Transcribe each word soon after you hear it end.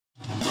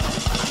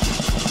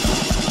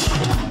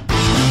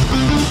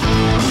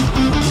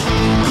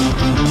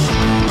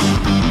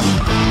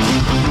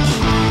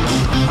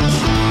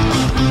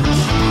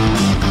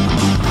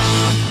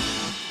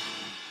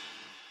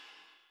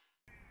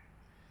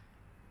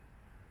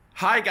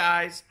Hi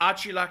guys,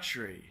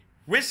 ArchieLuxury.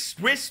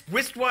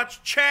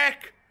 Wristwatch,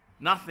 check.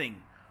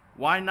 Nothing.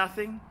 Why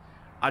nothing?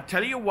 I'll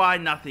tell you why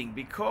nothing.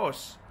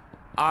 Because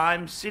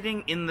I'm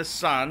sitting in the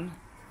sun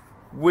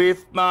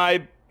with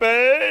my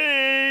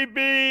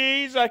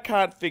babies. I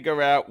can't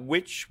figure out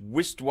which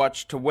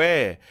wristwatch to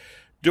wear.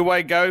 Do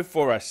I go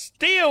for a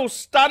steel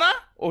stunner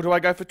or do I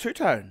go for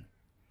two-tone?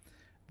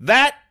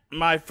 That,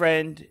 my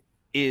friend,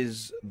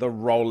 is the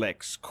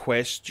Rolex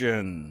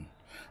question.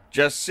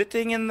 Just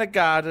sitting in the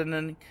garden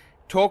and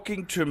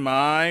talking to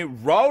my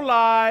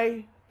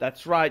Rolex.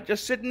 That's right,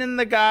 just sitting in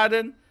the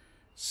garden,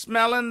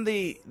 smelling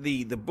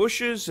the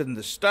bushes and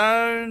the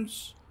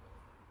stones,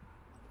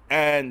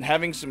 and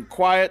having some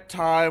quiet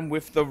time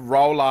with the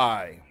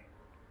Rolex.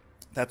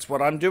 That's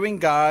what I'm doing,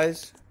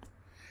 guys.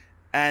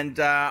 And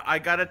I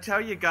gotta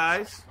tell you,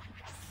 guys,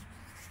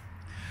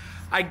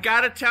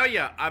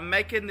 I'm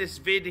making this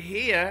vid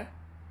here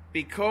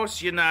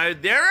because, you know,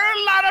 there are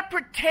a lot of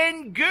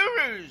pretend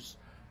gurus.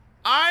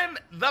 I'm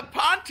the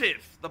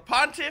pontiff, the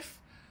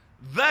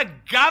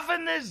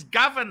governor's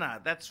governor.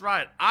 That's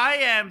right. I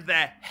am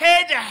the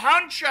head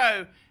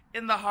honcho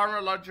in the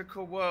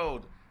horological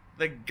world.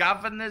 The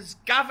governor's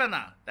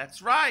governor.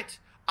 That's right.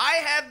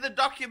 I have the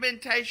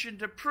documentation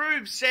to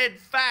prove said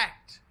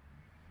fact.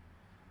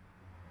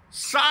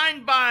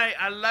 Signed by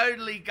a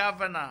lowly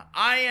governor.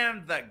 I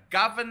am the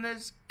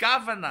governor's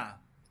governor.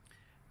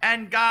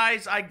 And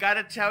guys, I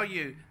gotta tell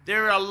you,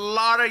 there are a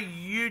lot of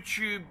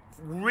YouTube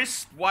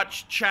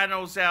wristwatch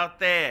channels out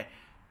there,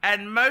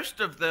 and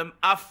most of them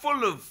are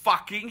full of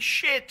fucking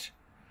shit.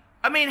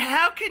 I mean,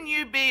 how can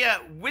you be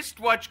a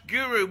wristwatch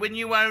guru when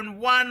you own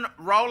one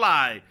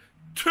Rolex,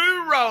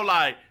 two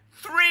Rolex,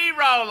 three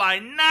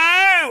Rolex?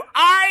 No,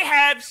 I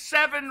have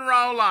 7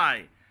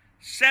 Rolex.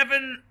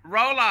 7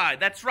 Rolex.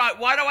 That's right.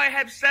 Why do I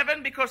have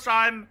 7? Because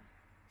I'm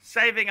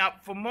saving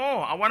up for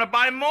more. I want to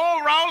buy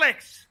more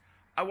Rolex.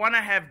 I want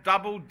to have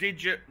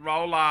double-digit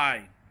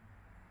Rolex,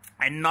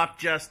 and not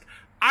just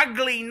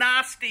ugly,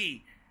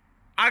 nasty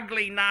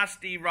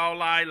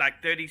Rolex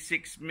like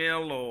 36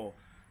 mil or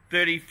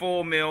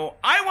 34 mil.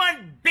 I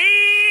want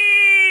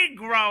big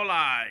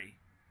Rolex,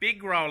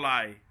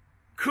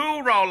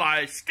 cool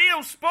Rolex,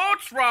 steel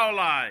sports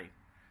Rolex.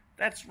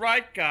 That's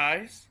right,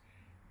 guys.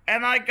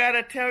 And I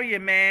gotta tell you,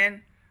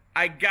 man,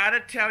 I gotta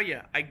tell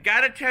you,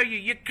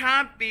 you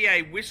can't be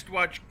a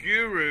wristwatch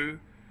guru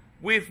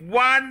with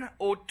 1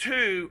 or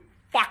 2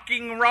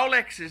 fucking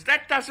Rolexes.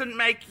 That doesn't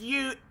make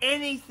you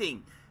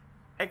anything,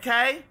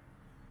 okay?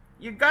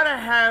 You gotta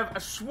have a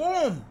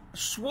swarm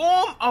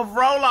of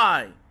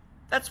Rolex.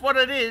 That's what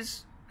it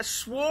is, a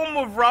swarm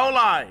of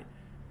Rolex.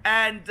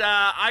 And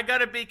I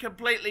gotta be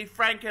completely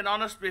frank and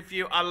honest with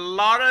you, a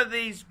lot of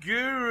these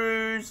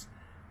gurus,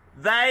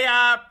 they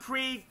are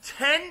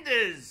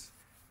pretenders.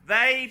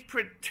 They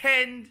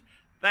pretend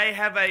they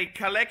have a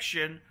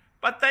collection,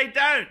 but they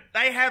don't.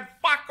 They have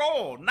fuck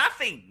all.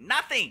 Nothing.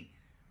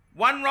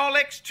 1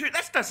 Rolex, 2.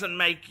 That doesn't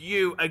make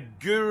you a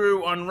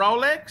guru on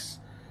Rolex.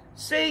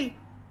 See,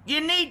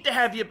 you need to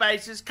have your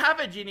bases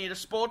covered. You need a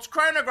sports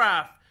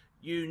chronograph.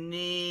 You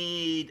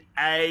need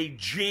a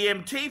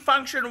GMT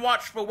function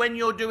watch for when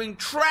you're doing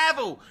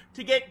travel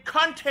to get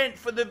content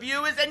for the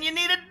viewers. And you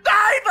need a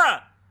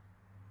diver.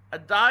 A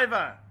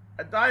diver.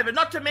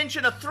 Not to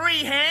mention a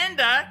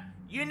 3-hander.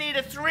 You need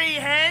a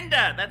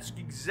 3-hander. That's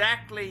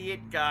exactly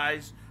it,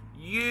 guys.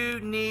 You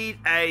need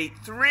a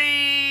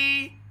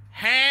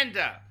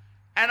 3-hander.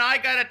 And I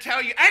gotta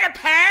tell you, and a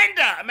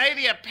panda,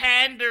 maybe a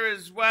panda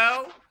as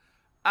well.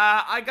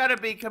 I gotta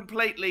be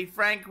completely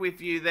frank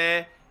with you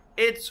there.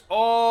 It's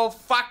all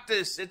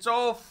fuctus. It's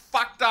all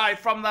fucti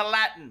from the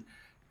Latin.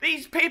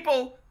 These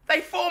people,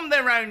 they form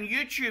their own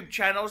YouTube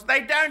channels.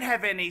 They don't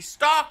have any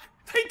stock.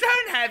 They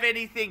don't have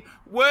anything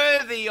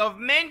worthy of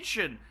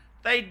mention.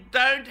 They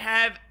don't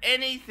have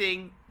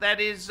anything that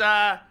is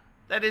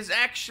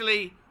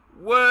actually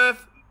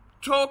worth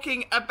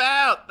talking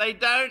about. They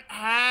don't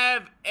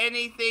have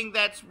anything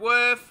that's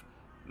worth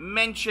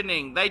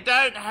mentioning. They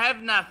don't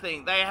have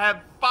nothing. They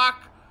have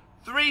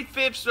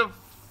 3/5 of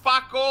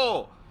fuck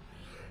all.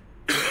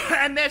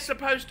 And they're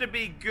supposed to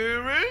be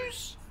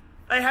gurus.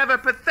 They have a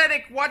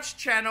pathetic watch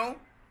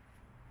channel,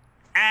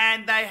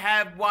 and they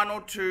have 1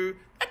 or 2.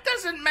 That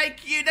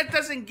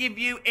doesn't give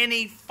you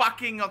any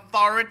fucking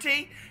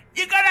authority.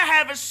 You gotta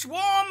have a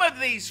swarm of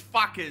these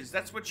fuckers.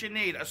 That's what you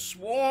need, a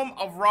swarm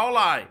of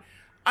Rolex.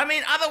 I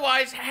mean,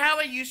 otherwise, how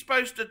are you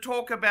supposed to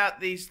talk about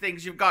these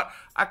things? You've got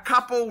a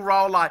couple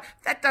Rolex.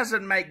 That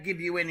doesn't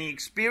give you any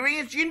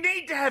experience. You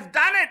need to have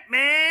done it,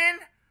 man.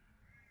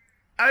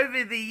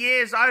 Over the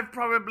years, I've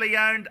probably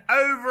owned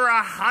over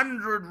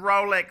 100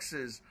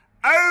 Rolexes.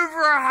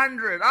 Over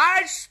 100.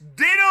 I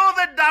did all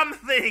the dumb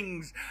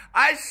things.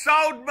 I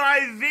sold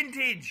my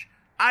vintage.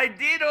 I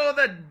did all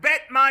the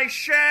bet my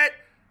shirt.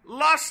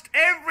 Lost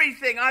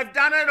everything. I've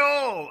done it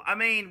all. I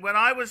mean, when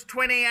I was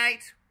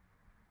 28,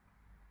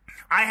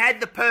 I had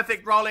the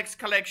perfect Rolex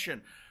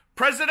collection.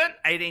 President,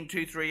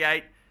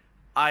 18238.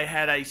 I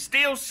had a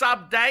steel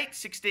sub date,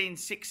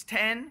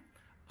 16610.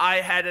 I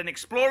had an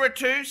Explorer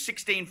 2,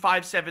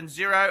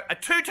 16570, a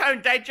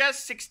two-tone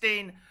Datejust,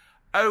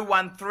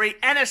 16013,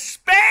 and a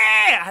spare.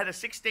 I had a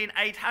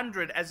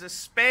 16800 as a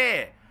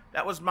spare.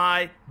 That was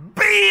my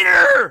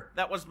beater.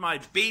 That was my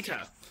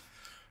beater.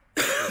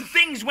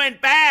 Things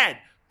went bad.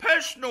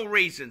 Personal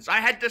reasons. I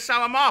had to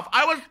sell them off.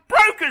 I was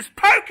broke as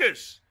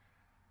pocus.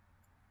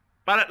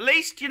 But at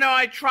least, you know,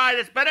 I tried.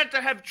 It's better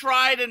to have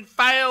tried and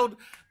failed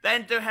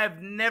than to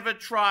have never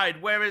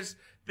tried. Whereas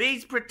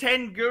these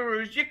pretend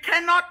gurus, you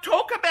cannot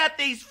talk about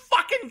these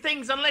fucking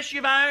things unless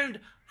you've owned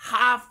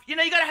half. You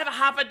know, you got to have a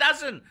half a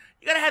dozen.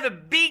 You got to have a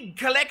big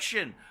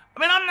collection. I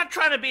mean, I'm not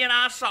trying to be an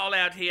arsehole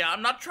out here.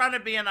 I'm not trying to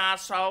be an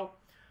arsehole.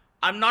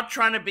 I'm not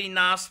trying to be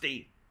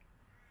nasty.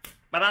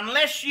 But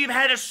unless you've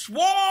had a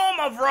swarm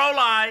of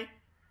Rolex,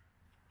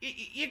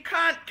 you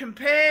can't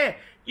compare.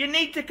 You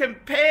need to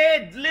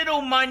compare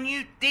little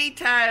minute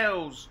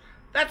details.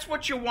 That's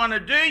what you want to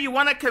do. You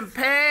want to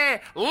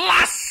compare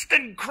lust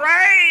and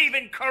crave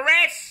and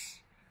caress.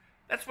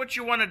 That's what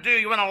you want to do.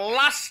 You want to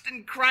lust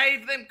and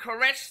crave them,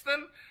 caress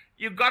them.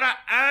 You've got to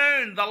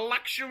own the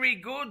luxury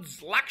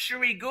goods.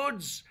 Luxury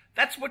goods.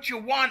 That's what you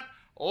want.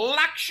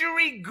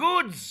 Luxury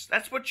goods.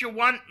 That's what you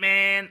want,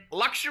 man.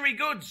 Luxury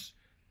goods.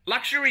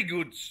 Luxury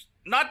goods.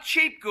 Not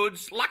cheap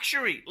goods.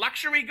 Luxury.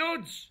 Luxury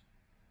goods.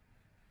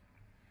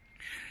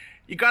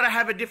 You got to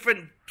have a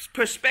different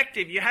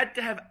perspective. You had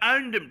to have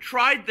owned them,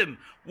 tried them,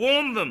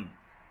 worn them.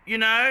 You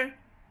know,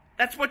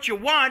 that's what you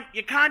want.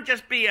 You can't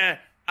just be a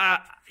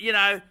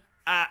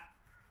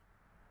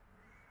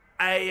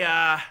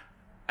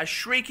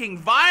shrieking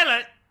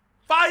violet.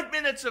 5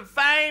 minutes of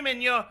fame,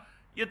 and you're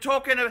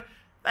talking of.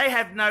 They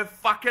have no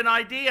fucking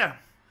idea.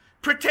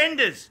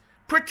 Pretenders.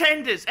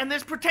 Pretenders. And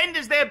there's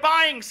pretenders, they're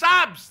buying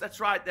subs. That's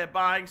right, they're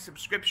buying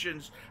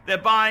subscriptions. They're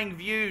buying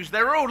views.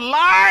 They're all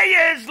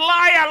liars,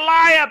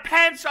 liar,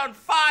 pants on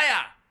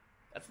fire.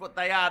 That's what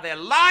they are. They're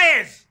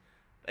liars.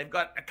 They've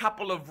got a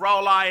couple of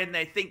Rolex and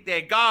they think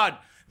they're God.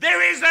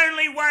 There is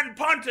only one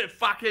pontiff,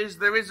 fuckers.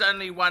 There is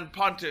only one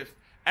pontiff.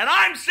 And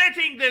I'm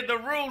setting the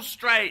rules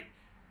straight.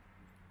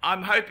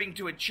 I'm hoping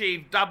to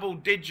achieve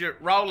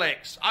double-digit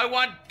Rolex. I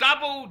want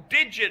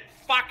double-digit,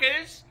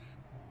 fuckers.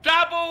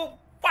 Double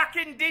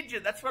fucking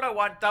digit. That's what I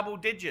want. Double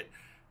digit.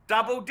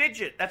 Double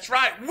digit. That's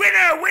right.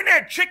 Winner,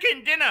 winner,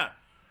 chicken dinner.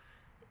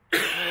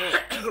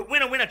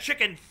 Winner, winner,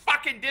 chicken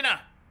fucking dinner.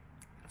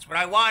 That's what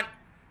I want.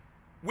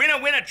 Winner,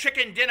 winner,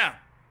 chicken dinner.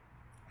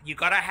 You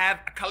got to have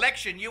a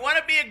collection. You want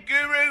to be a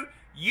guru,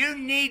 you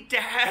need to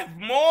have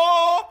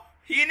more.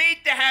 You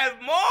need to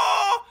have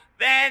more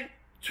than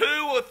 2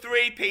 or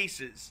 3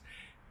 pieces.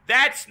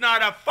 That's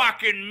not a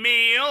fucking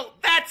meal.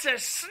 That's a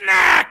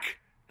snack.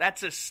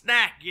 That's a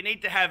snack. You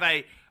need to have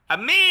a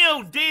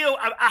meal deal,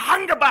 a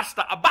hunger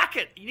buster, a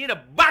bucket. You need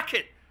a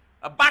bucket.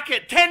 A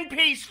bucket,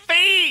 10-piece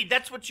feed.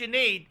 That's what you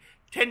need,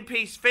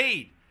 10-piece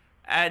feed.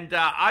 And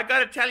I got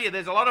to tell you,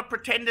 there's a lot of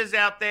pretenders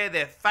out there.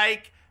 They're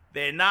fake.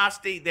 They're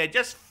nasty. They're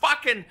just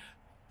fucking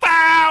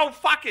foul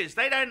fuckers.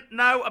 They don't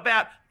know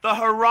about the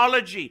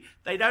horology.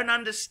 They don't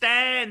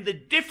understand the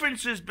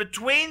differences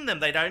between them.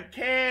 They don't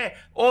care.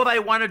 All they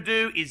want to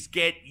do is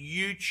get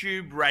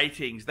YouTube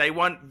ratings. They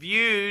want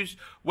views.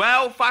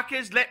 Well,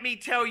 fuckers, let me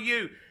tell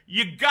you,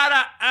 you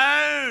gotta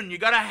own, you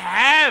gotta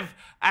have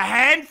a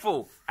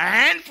handful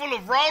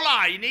of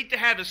Rolex. You need to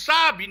have a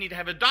sub, you need to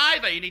have a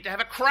diver, you need to have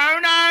a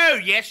chrono.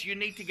 Yes, you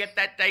need to get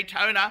that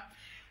Daytona.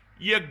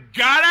 You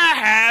gotta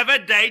have a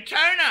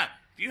Daytona.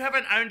 If you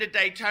haven't owned a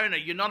Daytona,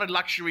 you're not a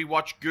luxury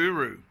watch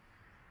guru.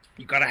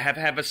 You gotta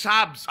have a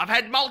subs. I've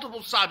had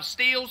multiple subs,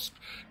 steels,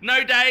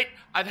 no date.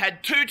 I've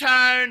had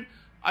two-tone,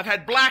 I've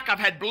had black, I've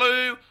had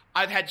blue,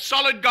 I've had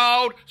solid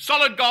gold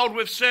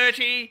with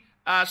 30.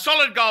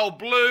 Solid gold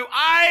blue.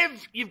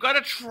 You've got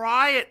to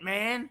try it,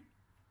 man.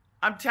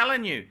 I'm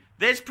telling you.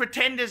 There's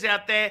pretenders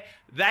out there,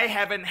 they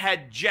haven't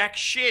had jack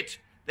shit.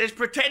 There's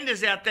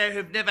pretenders out there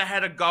who've never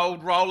had a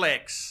gold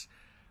Rolex.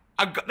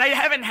 They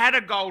haven't had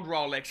a gold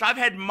Rolex. I've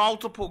had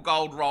multiple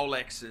gold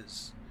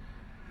Rolexes.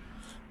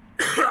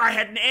 I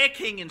had an Air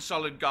King in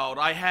solid gold.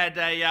 I had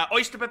a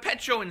Oyster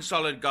Perpetual in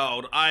solid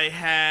gold. I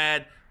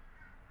had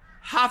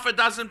half a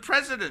dozen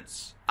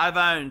presidents I've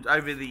owned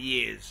over the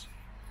years.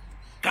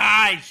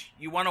 Guys,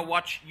 you want to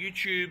watch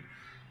YouTube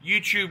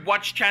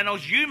watch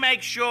channels? You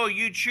make sure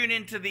you tune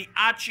into the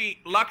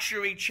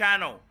ArchieLuxury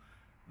channel.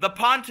 The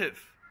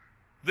Pontiff,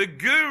 the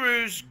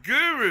Guru's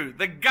Guru,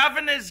 the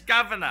Governor's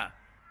Governor.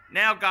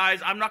 Now, guys,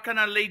 I'm not going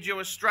to lead you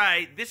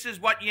astray. This is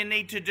what you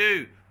need to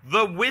do.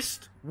 The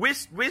Wrist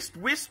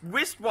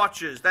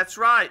watches. That's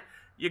right.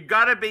 You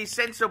got to be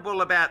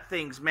sensible about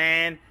things,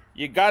 man.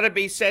 You got to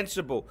be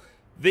sensible.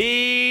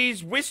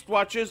 These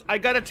wristwatches, I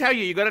got to tell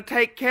you, you got to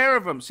take care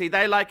of them. See,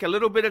 they like a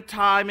little bit of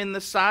time in the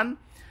sun.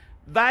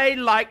 They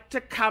like to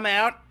come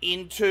out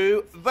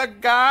into the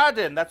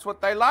garden. That's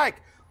what they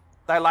like.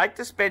 They like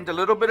to spend a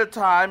little bit of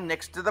time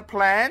next to the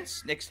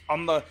plants, next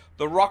on the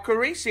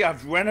rockery. See,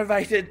 I've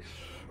renovated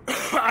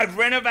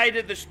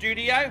the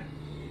studio.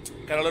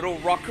 Got a little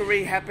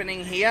rockery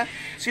happening here.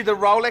 See, the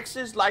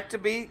Rolexes like to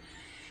be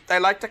they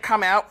like to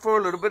come out for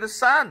a little bit of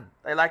sun.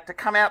 They like to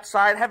come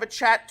outside, have a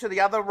chat to the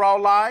other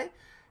Rolex,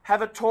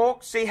 have a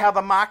talk, see how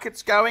the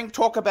market's going,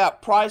 talk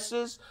about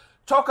prices,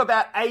 talk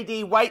about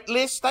AD wait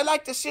lists. They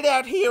like to sit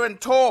out here and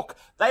talk.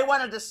 They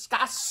want to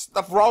discuss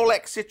the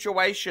Rolex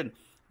situation.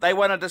 They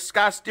want to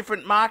discuss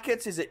different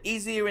markets. Is it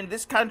easier in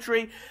this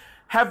country?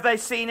 Have they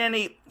seen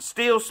any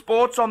steel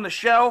sports on the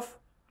shelf?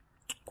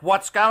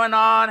 What's going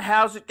on?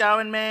 How's it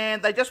going,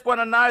 man? They just want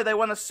to know. They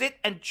want to sit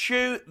and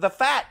chew the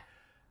fat.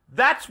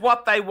 That's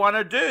what they want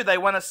to do. They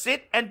want to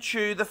sit and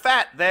chew the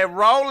fat. They're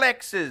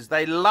Rolexes.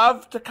 They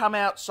love to come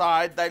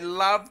outside. They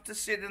love to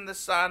sit in the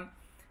sun.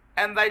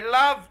 And they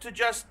love to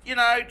just, you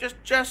know,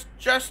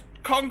 just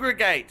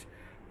congregate.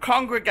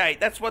 Congregate.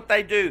 That's what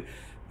they do.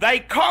 They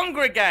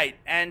congregate.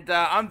 And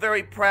I'm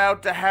very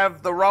proud to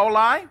have the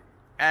Rolex.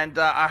 And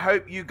I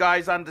hope you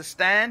guys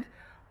understand.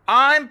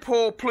 I'm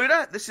Paul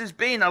Pluta. This has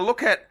been a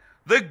look at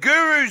the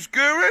guru's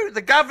guru,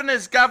 the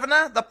governor's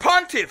governor, the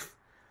pontiff.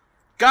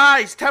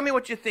 Guys, tell me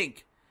what you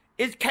think.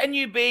 Can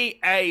you be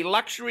a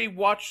luxury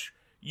watch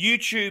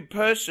YouTube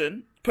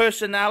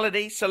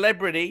personality,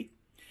 celebrity,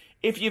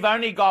 if you've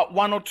only got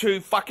 1 or 2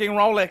 fucking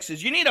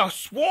Rolexes? You need a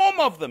swarm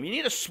of them. You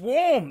need a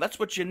swarm. That's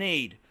what you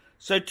need.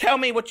 So tell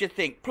me what you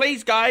think.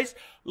 Please, guys,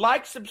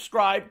 like,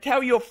 subscribe,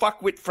 tell your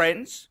fuckwit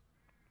friends.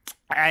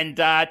 And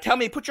tell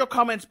me, put your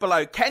comments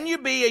below. Can you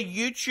be a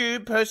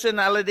YouTube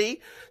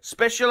personality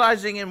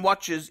specializing in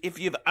watches if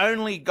you've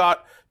only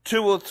got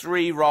 2 or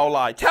 3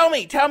 Rolex? Tell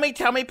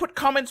me. Put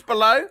comments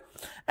below.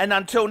 And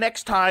until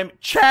next time,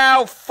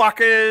 ciao,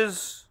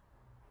 fuckers.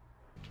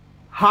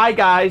 Hi,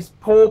 guys.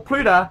 Paul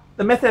Pluta,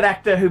 the method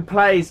actor who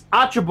plays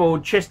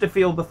Archibald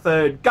Chesterfield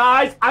III.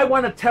 Guys, I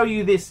want to tell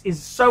you this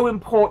is so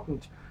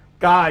important.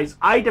 Guys,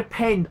 I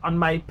depend on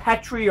my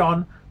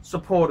Patreon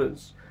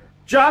supporters.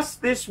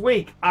 Just this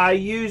week, I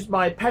used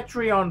my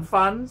Patreon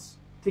funds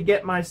to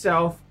get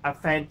myself a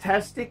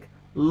fantastic,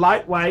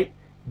 lightweight,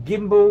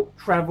 gimbal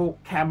travel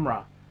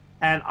camera.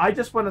 And I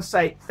just want to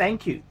say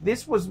thank you.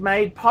 This was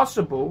made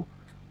possible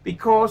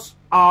because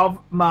of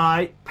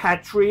my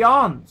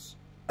Patreons.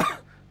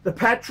 The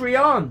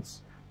Patreons,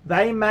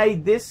 they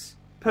made this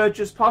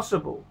purchase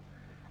possible.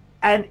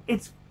 And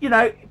it's, you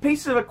know, a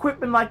piece of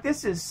equipment like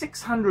this is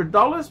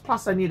 $600,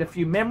 plus I need a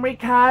few memory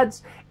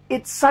cards.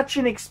 It's such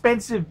an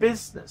expensive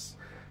business.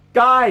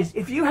 Guys,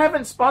 if you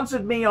haven't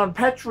sponsored me on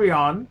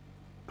Patreon,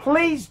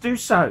 please do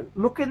so.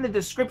 Look in the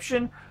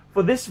description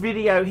for this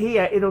video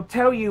here. It'll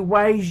tell you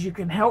ways you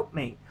can help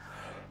me.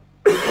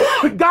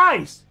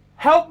 Guys,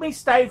 help me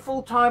stay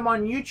full-time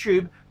on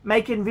YouTube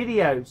making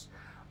videos.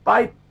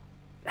 By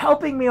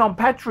helping me on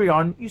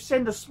Patreon, you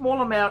send a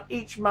small amount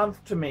each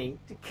month to me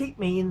to keep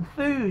me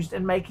enthused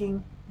and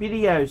making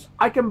videos.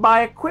 I can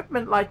buy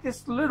equipment like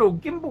this little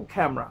gimbal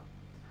camera.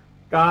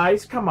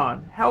 Guys, come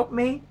on, help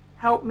me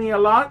a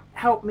lot,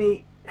 help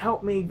me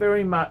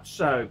very much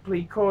so,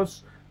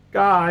 because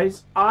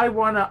guys, I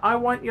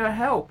want your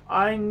help.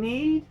 I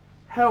need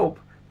help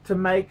to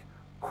make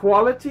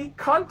quality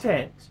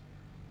content.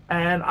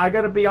 And I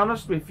got to be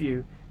honest with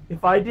you,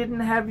 if I didn't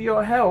have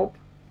your help,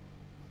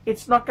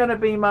 it's not going to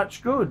be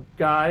much good,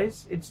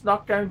 guys. It's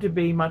not going to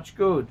be much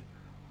good.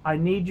 I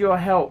need your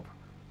help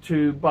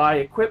to buy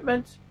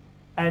equipment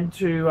and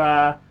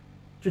to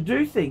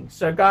do things.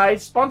 So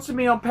guys, sponsor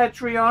me on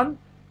Patreon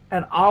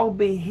and I'll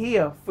be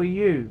here for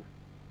you.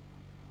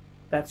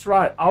 That's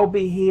right, I'll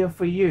be here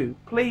for you.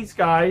 Please,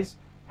 guys,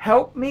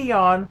 help me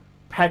on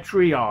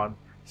Patreon.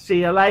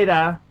 See you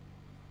later.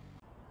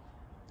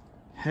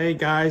 Hey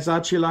guys,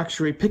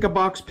 ArchieLuxury. Pick a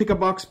box, pick a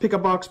box, pick a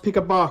box, pick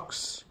a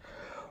box.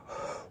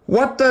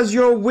 What does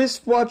your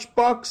wristwatch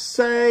box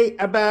say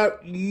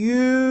about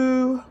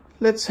you?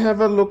 Let's have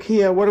a look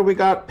here. What do we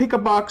got? Pick a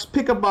box,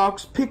 pick a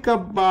box, pick a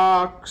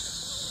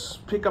box,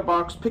 pick a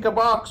box, pick a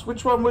box.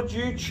 Which one would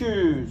you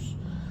choose?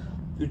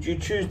 Would you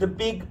choose the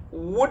big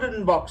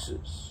wooden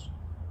boxes,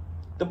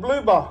 the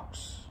blue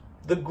box,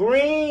 the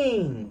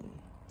green,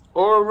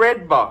 or a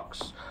red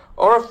box,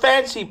 or a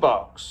fancy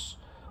box?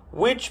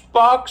 Which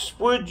box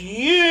would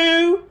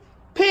you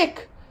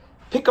pick?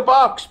 Pick a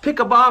box, pick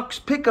a box,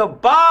 pick a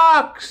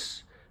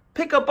box.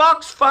 Pick a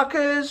box,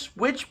 fuckers.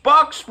 Which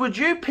box would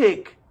you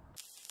pick?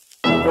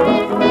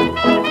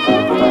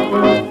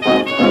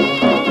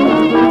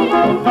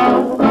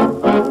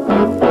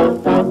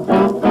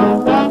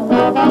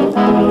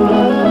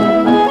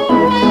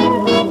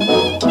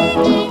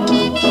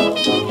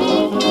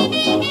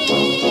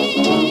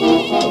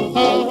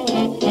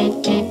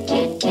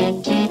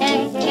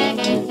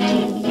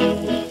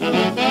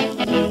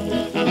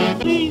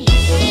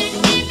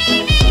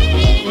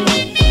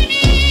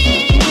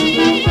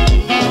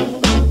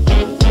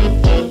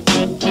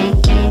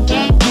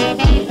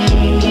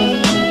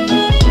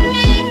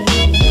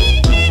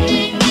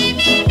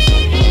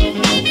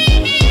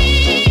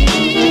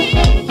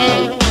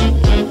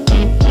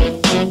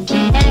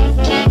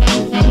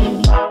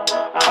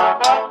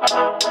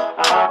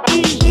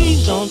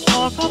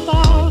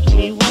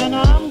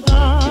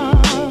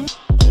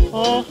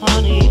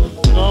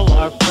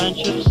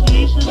 Friendship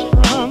ceases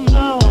from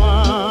now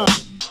on.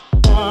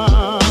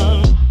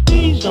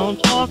 Please don't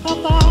talk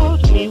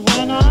about me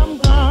when I'm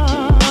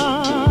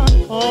gone.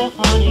 Oh,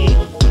 honey,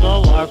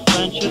 though our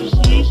friendship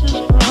ceases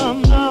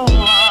from now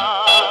on.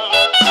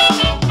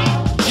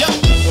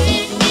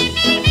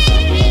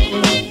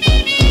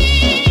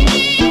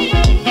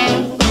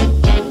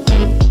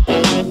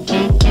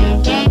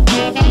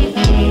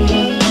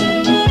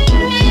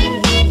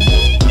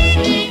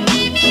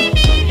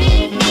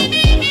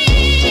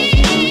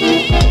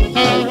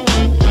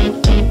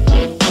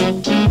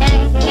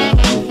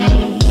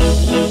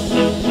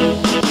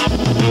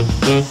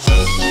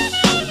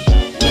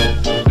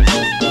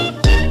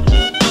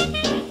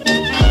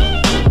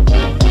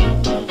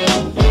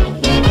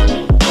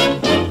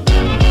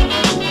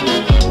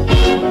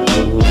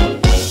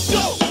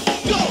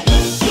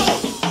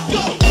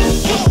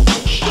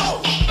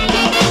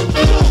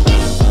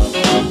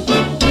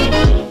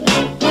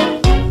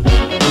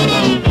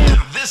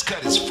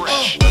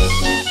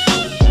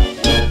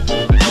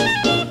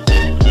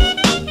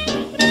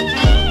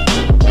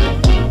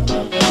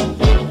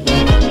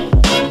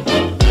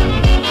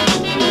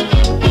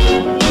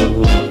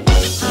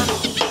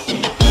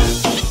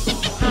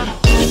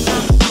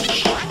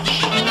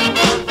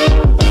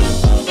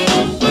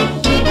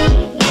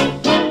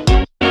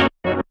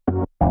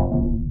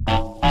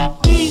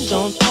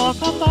 Don't talk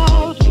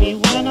about me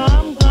when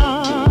I'm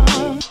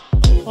gone.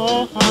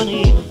 Oh,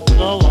 honey,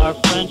 though our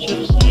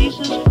friendship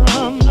ceases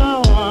from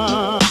now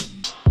on.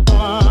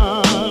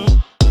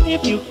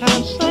 If you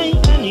can't say